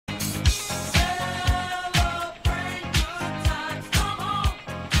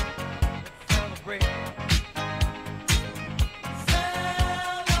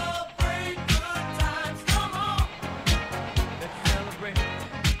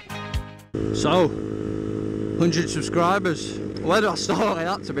So, 100 subscribers. Where do I start with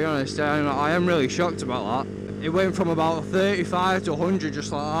that, to be honest? I am really shocked about that. It went from about 35 to 100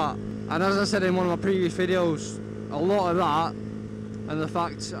 just like that. And as I said in one of my previous videos, a lot of that, and the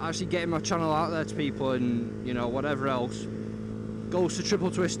fact actually getting my channel out there to people and, you know, whatever else, goes to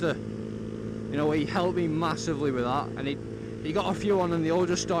Triple Twister. You know, he helped me massively with that, and he got a few on and they all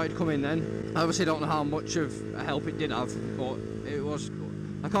just started coming then. I obviously don't know how much of a help it did have, but it was,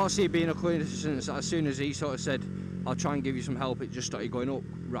 I can't see it being a coincidence. As soon as he sort of said, I'll try and give you some help, it just started going up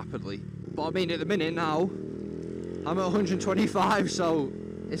rapidly. But I mean, at the minute now, I'm at 125, so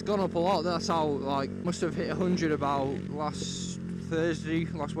it's gone up a lot. That's how, like, must have hit 100 about last Wednesday,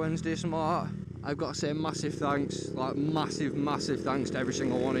 something like that. I've got to say massive thanks, like massive thanks to every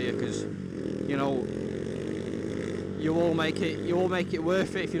single one of you, because, you know, you all make it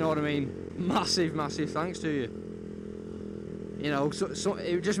worth it, if you know what I mean. Massive thanks to you. You know, so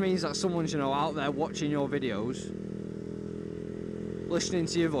it just means that someone's, you know, out there watching your videos, listening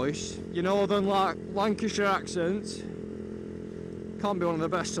to your voice. You know, than like Lancashire accents, can't be one of the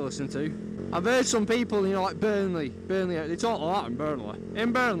best to listen to. I've heard some people, you know, like Burnley, they talk like that in Burnley.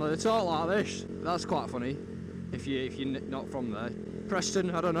 In Burnley, they talk like this. That's quite funny, if you're not from there.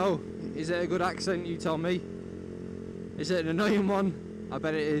 Preston, I don't know. Is it a good accent? You tell me. Is it an annoying one? I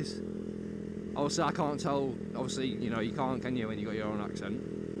bet it is. Obviously, I can't tell. Obviously, you know, you can't, can you, when you got your own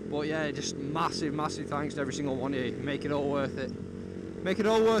accent? But yeah, just massive thanks to every single one of you. Make it all worth it. Make it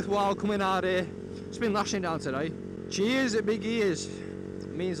all worthwhile coming out here. It's been lashing down today. Cheers at big ears. It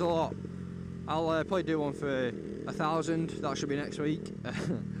means a lot. I'll probably do one for 1,000. That should be next week.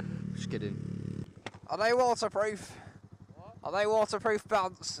 Just kidding. Are they waterproof? What? Are they waterproof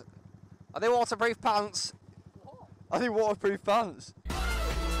pants? Are they waterproof pants? What? Are they waterproof pants?